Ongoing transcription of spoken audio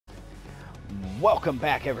Welcome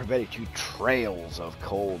back, everybody, to Trails of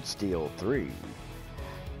Cold Steel 3.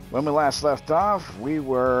 When we last left off, we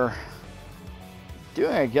were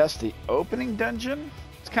doing, I guess, the opening dungeon.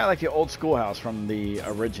 It's kind of like the old schoolhouse from the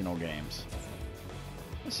original games.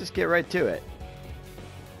 Let's just get right to it.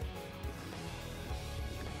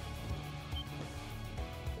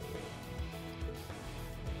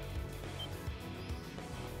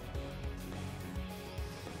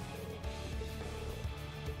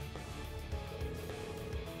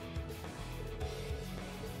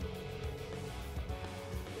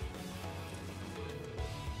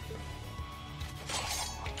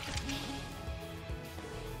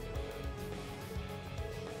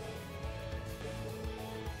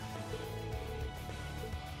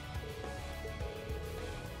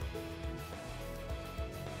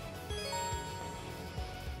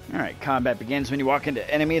 Alright, combat begins when you walk into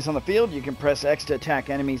enemies on the field. You can press X to attack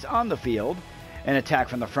enemies on the field. An attack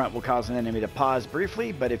from the front will cause an enemy to pause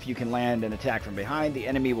briefly, but if you can land an attack from behind, the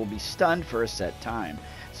enemy will be stunned for a set time.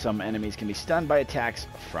 Some enemies can be stunned by attacks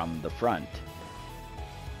from the front.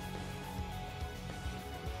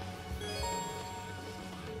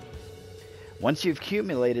 Once you've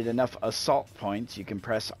accumulated enough assault points, you can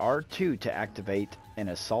press R2 to activate an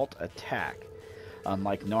assault attack.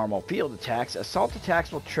 Unlike normal field attacks, assault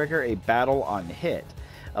attacks will trigger a battle on hit,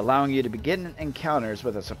 allowing you to begin encounters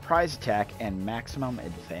with a surprise attack and maximum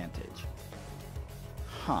advantage.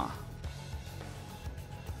 Huh.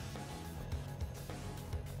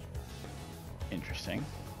 Interesting.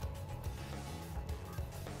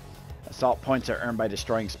 Assault points are earned by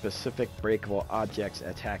destroying specific breakable objects,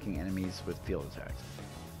 attacking enemies with field attacks.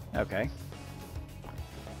 Okay.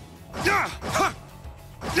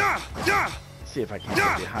 See if I can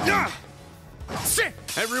get behind.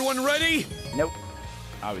 Everyone ready? Nope.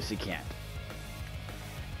 Obviously can't.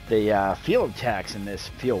 The field attacks in this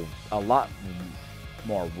feel a lot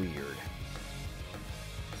more weird.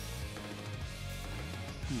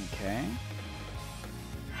 Okay.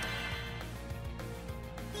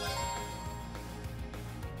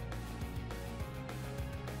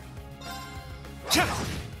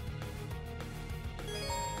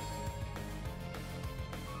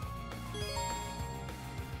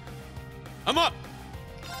 I'm up.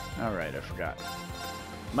 Alright, I forgot.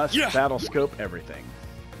 Must battle scope everything.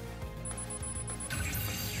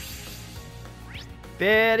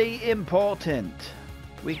 Very important.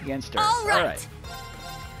 Weak against her. All right.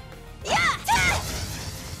 Yeah.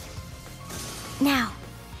 Now.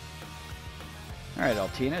 Alright,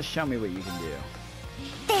 Altina, show me what you can do.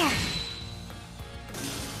 There.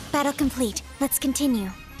 Battle complete. Let's continue.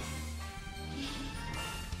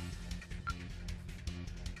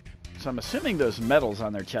 So I'm assuming those medals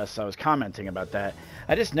on their chests, I was commenting about that.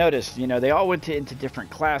 I just noticed, you know, they all went into different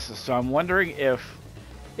classes, so I'm wondering if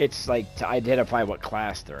it's like to identify what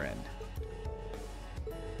class they're in.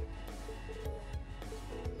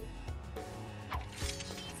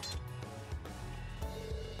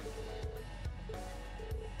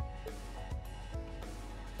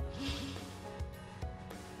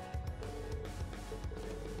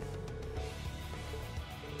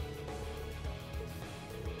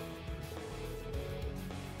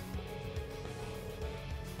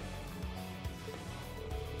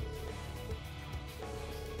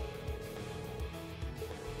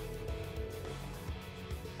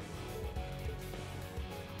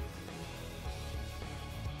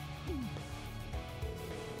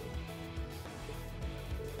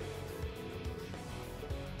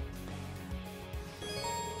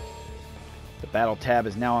 The battle tab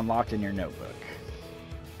is now unlocked in your notebook.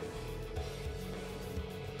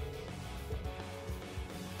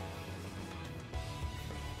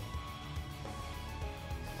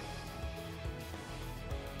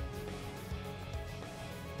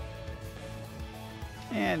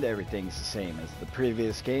 And everything's the same as the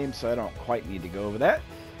previous game, so I don't quite need to go over that.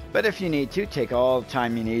 But if you need to, take all the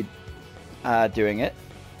time you need doing it.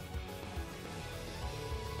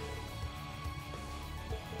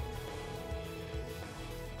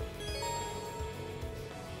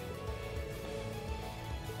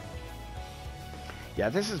 Yeah,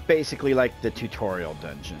 this is basically like the tutorial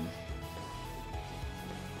dungeon.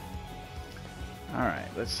 Alright,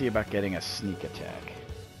 let's see about getting a sneak attack.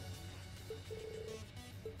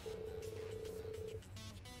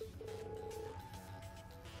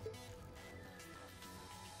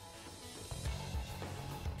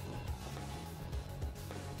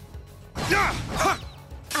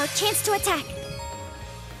 Our chance to attack.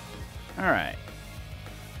 Alright.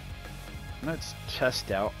 Let's test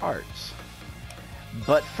out arts.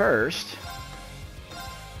 But first,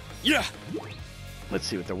 Yeah. let's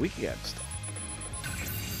see what they're weak against.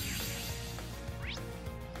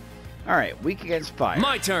 All right, weak against fire.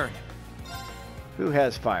 My turn. Who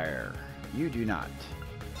has fire? You do not.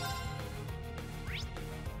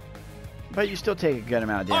 But you still take a good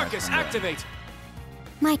amount of damage. Arcus, from that. activate.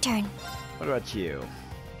 My turn. What about you?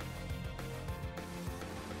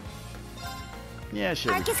 Yeah,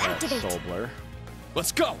 sure. Arcus, activate. Soul Blur.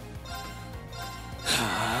 Let's go.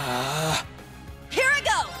 Here I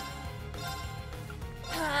go!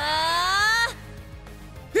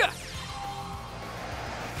 Yeah.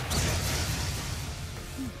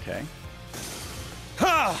 Okay.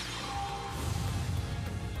 Ha!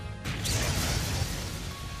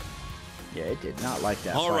 Yeah, it did not like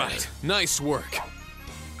that. All fire. right. Nice work.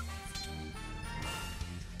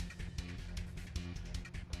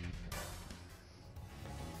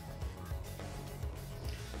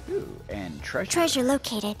 Ooh, and treasure. Treasure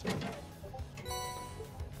located.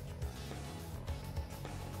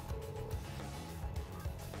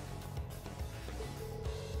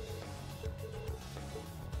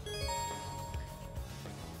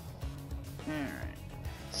 Alright.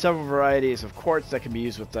 Several varieties of quartz that can be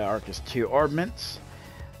used with the Arcus 2 ordnance.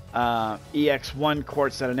 EX1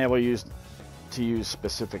 quartz that enable you to use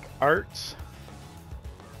specific arts.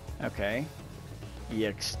 Okay.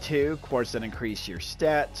 EX2 quartz that increase your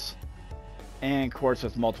stats. And quartz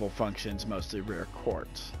with multiple functions, mostly rare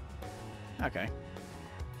quartz. Okay.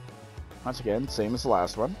 Once again, same as the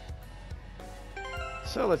last one.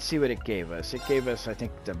 So let's see what it gave us. It gave us, I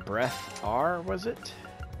think, the Breath R, was it?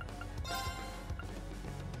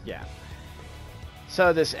 Yeah.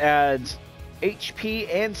 So this adds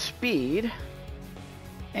HP and speed,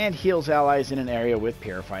 and heals allies in an area with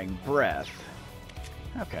purifying breath.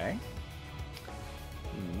 Okay.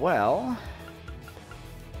 Well,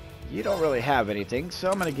 you don't really have anything, so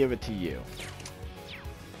I'm going to give it to you.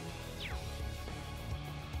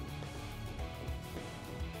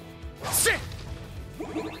 Sit.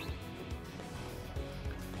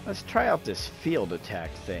 Let's try out this field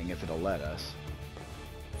attack thing, if it'll let us.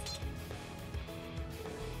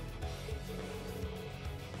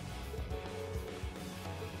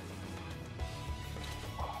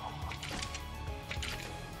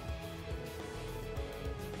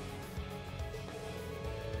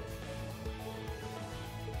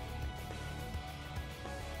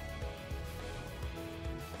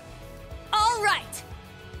 All right!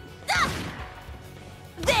 Ah!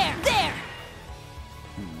 There!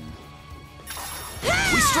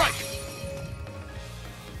 We strike.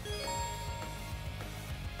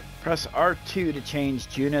 Press R2 to change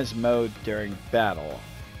Juna's mode during battle.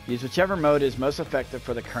 Use whichever mode is most effective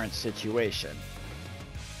for the current situation.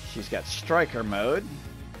 She's got Striker mode.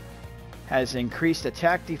 Has increased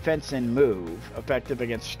attack, defense, and move, effective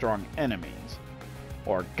against strong enemies.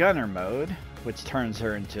 Or Gunner mode, which turns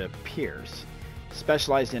her into Pierce.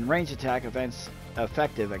 Specialized in range attack, events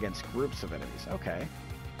effective against groups of enemies. Okay,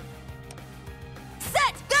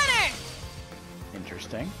 Set! Gunner!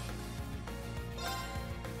 interesting.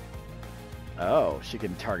 Oh, she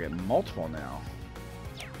can target multiple now.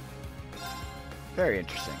 Very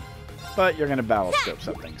interesting. But you're going to battle scope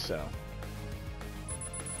something, so.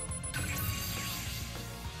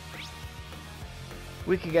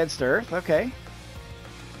 Weak against Earth, okay.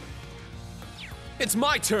 It's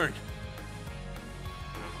my turn.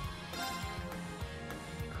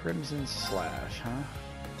 Crimson Slash, huh?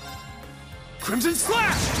 Crimson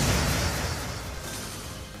Slash.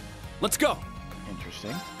 Let's go.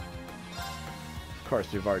 Interesting. Of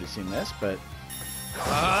course, we've already seen this, but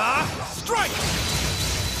Strike.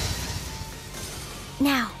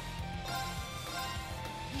 Now.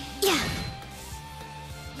 Yeah.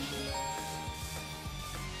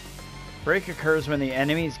 break occurs when the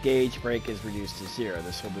enemy's gauge break is reduced to 0.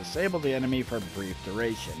 This will disable the enemy for a brief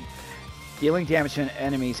duration. Dealing damage to an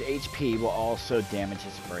enemy's HP will also damage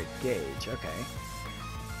its break gauge. Okay.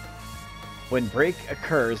 When break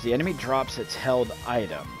occurs, the enemy drops its held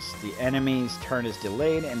items. The enemy's turn is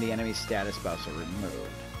delayed and the enemy's status buffs are removed.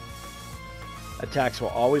 Attacks will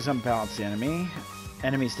always unbalance the enemy.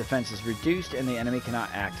 Enemy's defense is reduced and the enemy cannot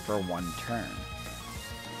act for one turn.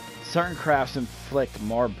 Certain crafts inflict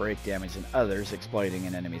more break damage than others, exploiting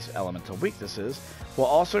an enemy's elemental weaknesses, will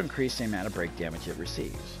also increase the amount of break damage it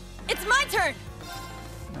receives. It's my turn!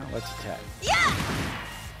 Now let's attack. Yeah!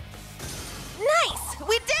 Nice!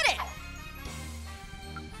 We did it!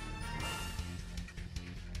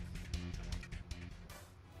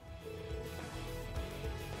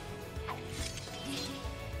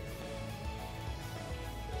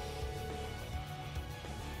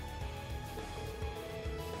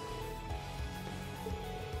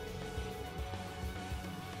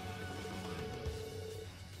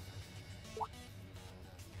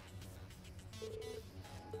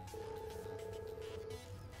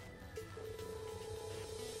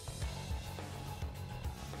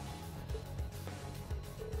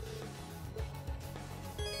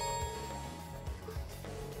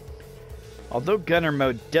 Although Gunner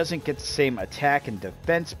mode doesn't get the same attack and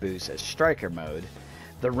defense boost as Striker mode,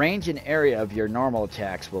 the range and area of your normal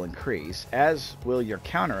attacks will increase, as will your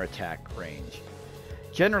counterattack range.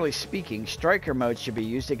 Generally speaking, Striker mode should be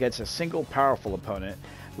used against a single powerful opponent,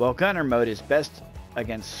 while Gunner mode is best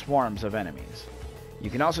against swarms of enemies. You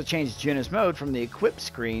can also change Juna's mode from the equip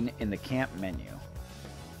screen in the camp menu.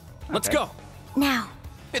 Let's Okay. go. Now.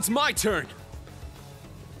 It's my turn.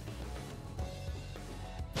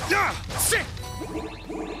 Sit.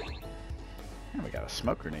 And we got a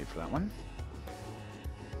smoke grenade for that one.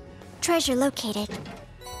 Treasure located.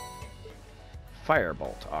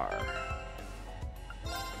 Firebolt R.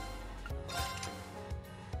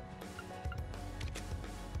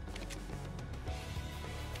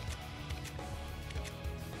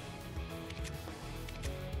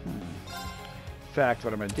 In fact,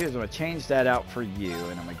 what I'm going to do is I'm going to change that out for you,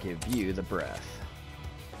 and I'm going to give you the breath.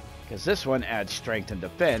 Because this one adds strength and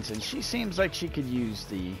defense, and she seems like she could use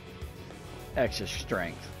the extra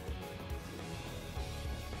strength.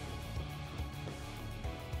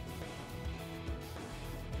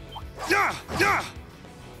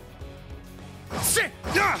 Sit.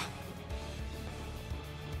 Alright,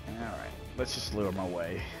 let's just lure him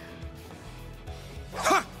away.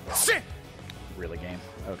 Sit. Really, game?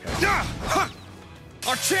 Okay.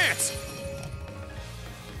 Our chance.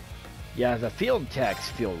 Yeah, the field attacks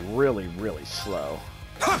feel really, really slow.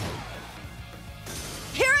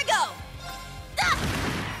 Here I go!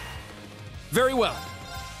 Very well.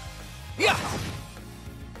 Yeah.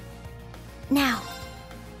 Now.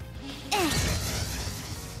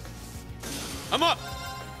 I'm up.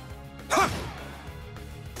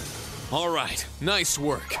 All right. Nice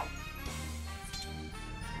work.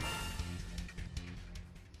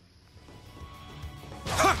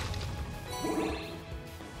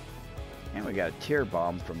 And we got a tear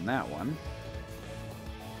bomb from that one.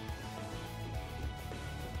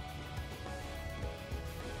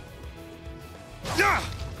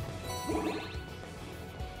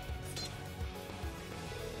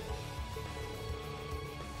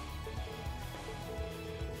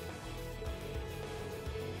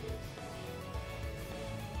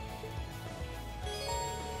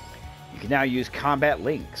 You can now use combat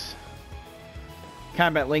links.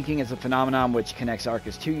 Combat linking is a phenomenon which connects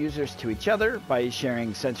Arcus 2 users to each other by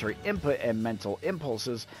sharing sensory input and mental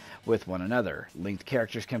impulses with one another. Linked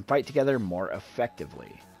characters can fight together more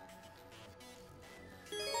effectively.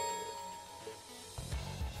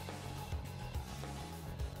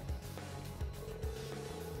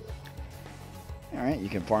 Alright, you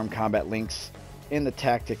can form combat links in the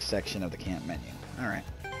tactics section of the camp menu. Alright.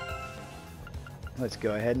 Let's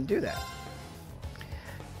go ahead and do that.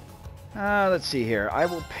 Let's see here. I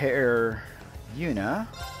will pair Yuna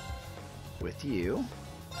with you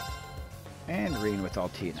and Reen with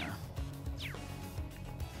Altina.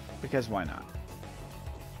 Because why not?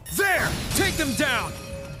 There. Take them down.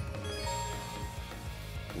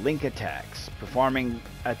 Link attacks. Performing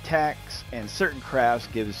attacks and certain crafts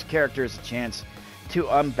gives characters a chance to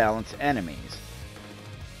unbalance enemies.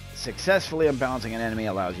 Successfully unbalancing an enemy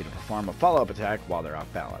allows you to perform a follow-up attack while they're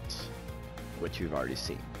off balance, which we've already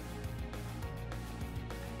seen.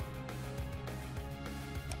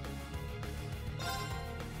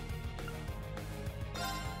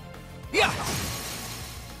 Yeah.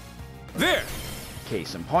 There.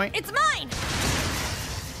 Case in point. It's mine!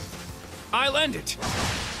 I'll end it.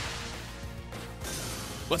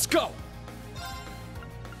 Let's go.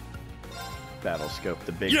 Battle scope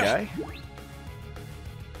the big Yeah. guy.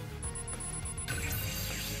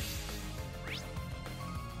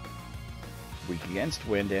 Weak against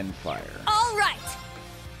wind and fire. All right!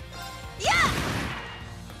 Yeah!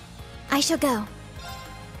 I shall go.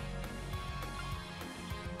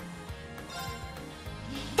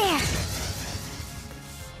 There.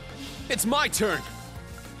 It's my turn.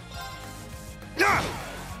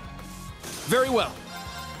 Very well.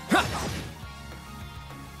 Ha!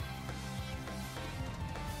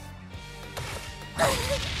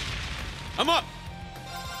 I'm up.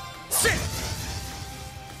 Sit.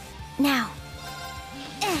 Now.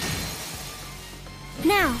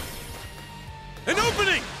 Now. An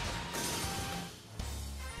opening.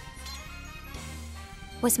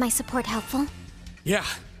 Was my support helpful? Yeah,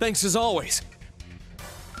 thanks as always.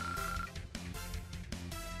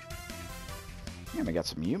 And we got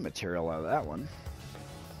some U material out of that one.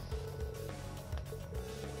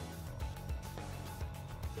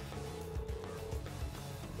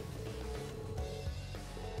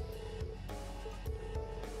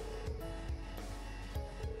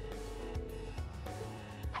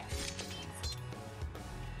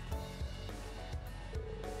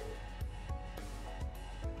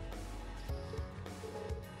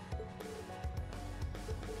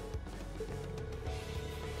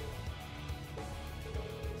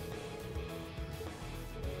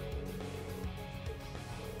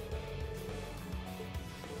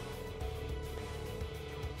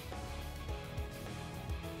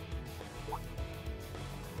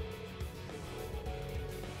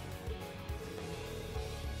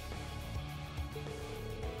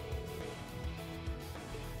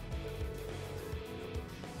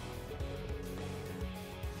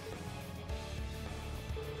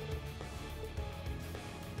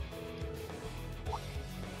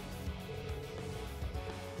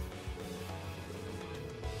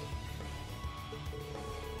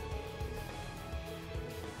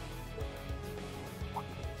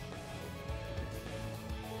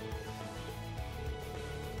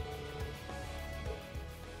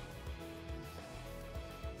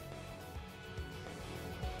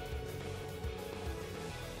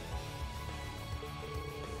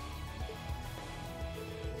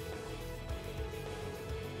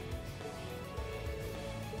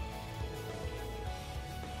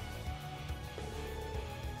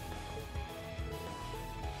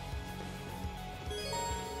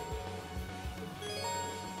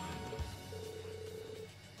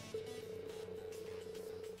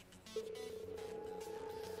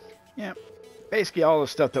 Yep. Basically all the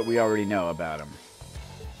stuff that we already know about him.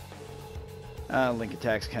 Link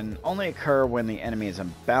attacks can only occur when the enemy is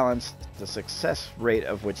unbalanced, the success rate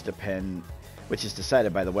of which is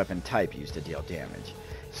decided by the weapon type used to deal damage.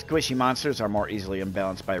 Squishy monsters are more easily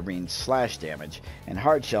unbalanced by Reen's slash damage, and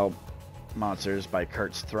hardshell monsters by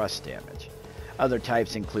Kurt's thrust damage. Other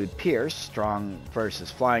types include Pierce, strong versus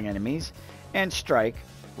flying enemies, and Strike,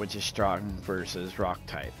 which is strong versus rock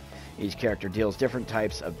type. Each character deals different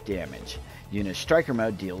types of damage. Yuna's striker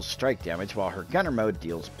mode deals strike damage, while her gunner mode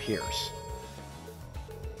deals pierce.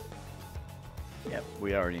 Yep,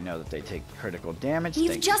 we already know that they take critical damage.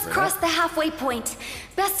 You've just crossed the halfway point.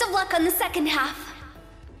 Best of luck on the second half.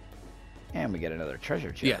 And we get another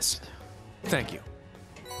treasure chest. Yes. Thank you.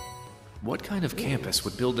 What kind of campus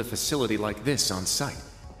would build a facility like this on site?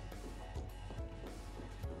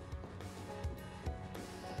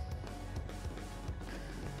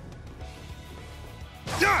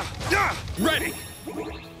 Ready!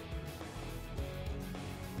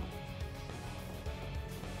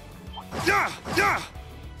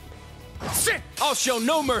 Sit! I'll show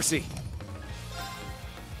no mercy!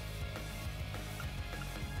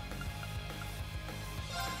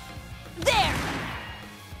 There!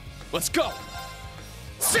 Let's go!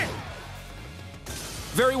 Sit!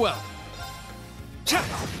 Very well.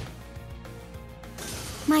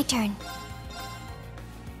 My turn.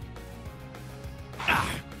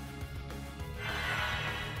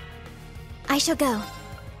 I shall go.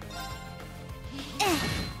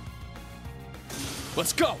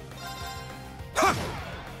 Let's go! Ha!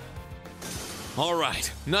 All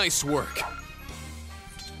right, nice work.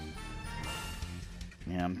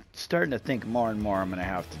 Yeah, I'm starting to think more and more I'm going to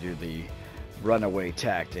have to do the runaway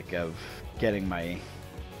tactic of getting my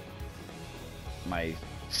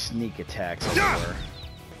sneak attacks everywhere.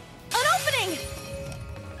 An opening!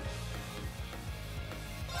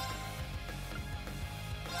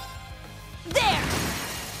 There!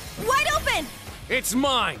 Wide open! It's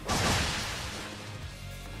mine!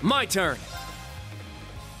 My turn!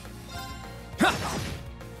 Ha!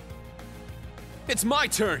 It's my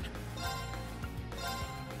turn!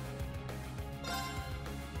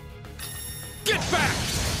 Get back!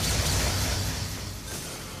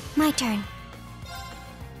 My turn.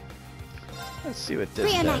 Let's see what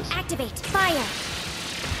this Reanite, does. activate. Fire.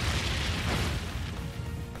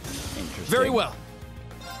 Interesting. Very well.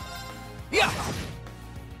 Yeah!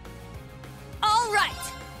 All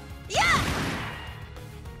right! Yeah!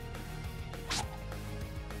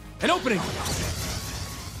 An opening!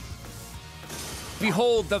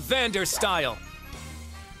 Behold the Vander style!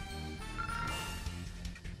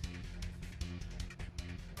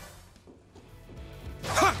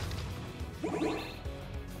 Ha!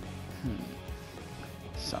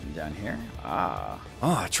 Something down here. Ah,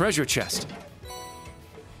 Ah, treasure chest.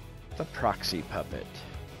 the proxy puppet.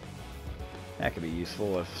 That could be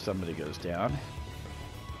useful if somebody goes down.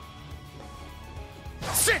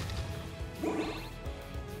 Sit!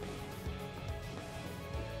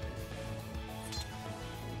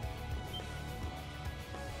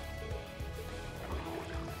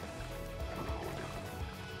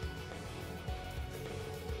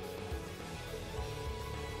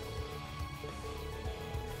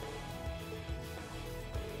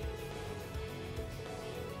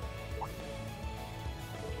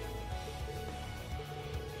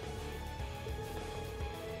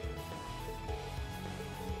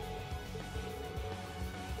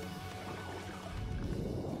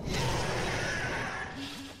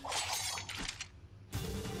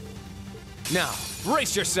 Now,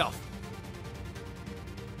 brace yourself!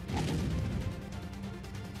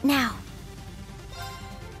 Now.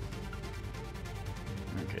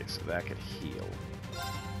 Okay, so that could heal.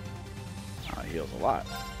 Oh, it heals a lot.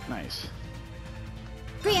 Nice.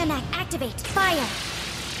 Reanite, activate. Fire.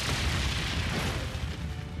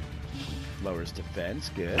 Lowers defense.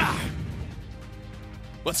 Good.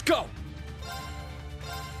 Let's go!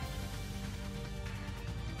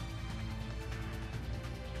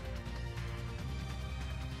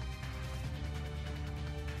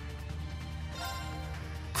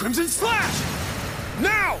 Crimson Slash!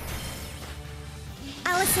 Now!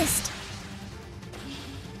 I'll assist.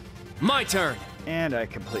 My turn! And I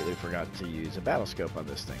completely forgot to use a battle scope on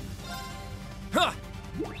this thing. Huh!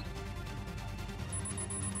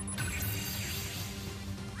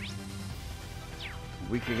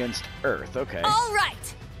 Weak against Earth. Okay. All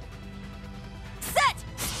right! Set!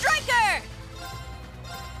 Striker!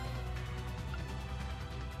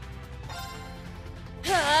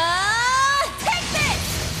 Take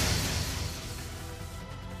this!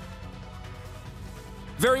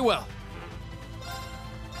 Very well.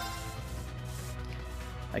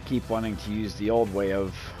 I keep wanting to use the old way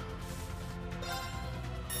of...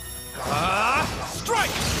 Strike!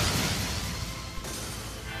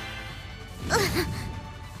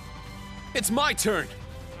 It's my turn.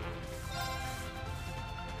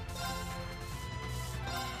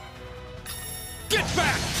 Get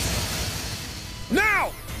back!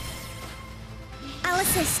 Now! I'll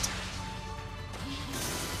assist.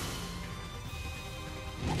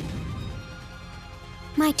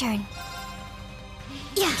 My turn.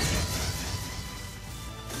 Yeah.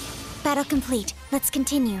 Battle complete. Let's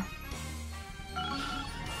continue.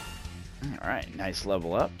 Alright, nice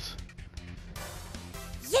level ups.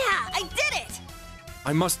 Yeah, I did it!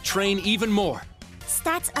 I must train even more.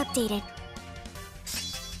 Stats updated.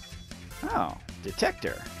 Oh,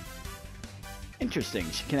 detector. Interesting,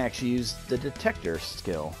 she can actually use the detector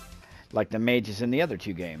skill, like the mages in the other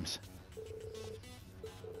two games.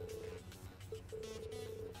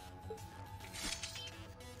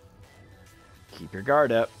 Keep your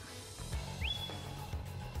guard up.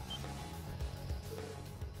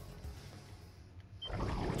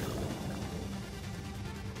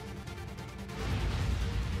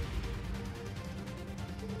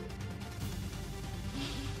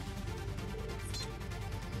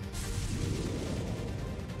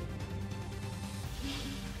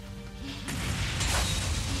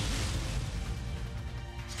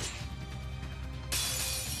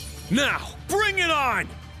 Now, bring it on!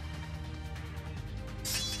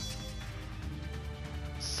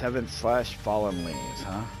 7th / fallen leaves,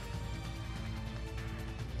 huh?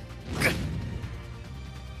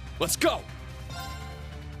 Let's go!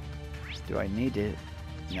 Do I need to...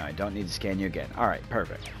 No, I don't need to scan you again. Alright,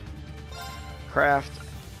 perfect. Craft,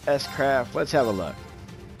 S-Craft, let's have a look.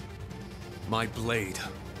 My blade,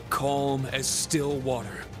 calm as still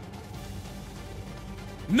water.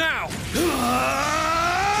 Now!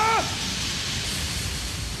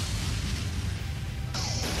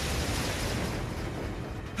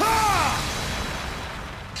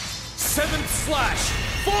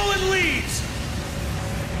 7th / fallen leaves!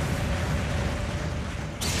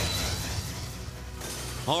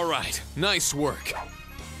 All right, nice work.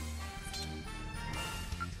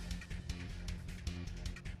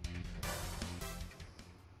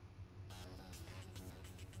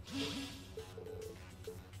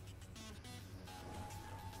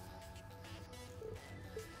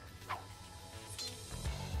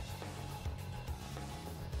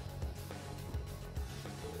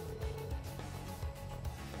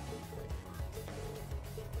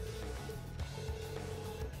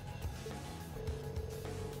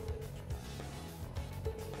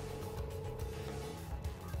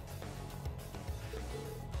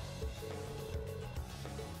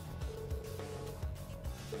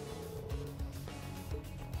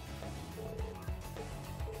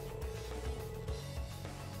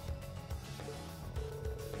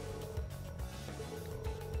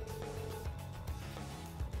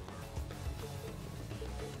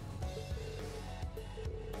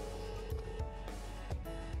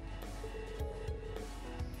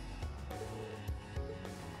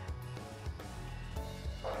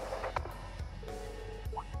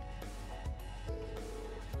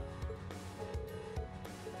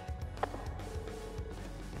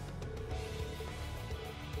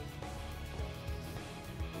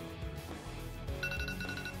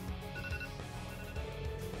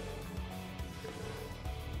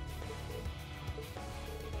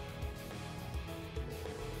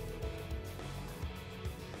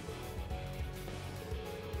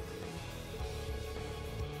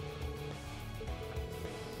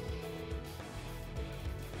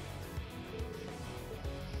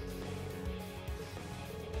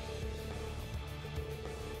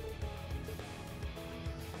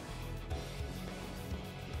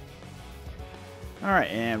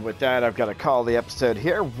 Alright, and with that, I've got to call the episode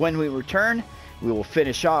here. When we return, we will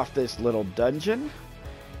finish off this little dungeon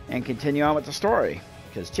and continue on with the story,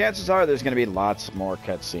 because chances are there's going to be lots more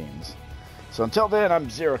cutscenes. So until then,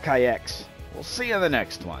 I'm Zero Kai X. We'll see you in the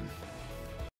next one.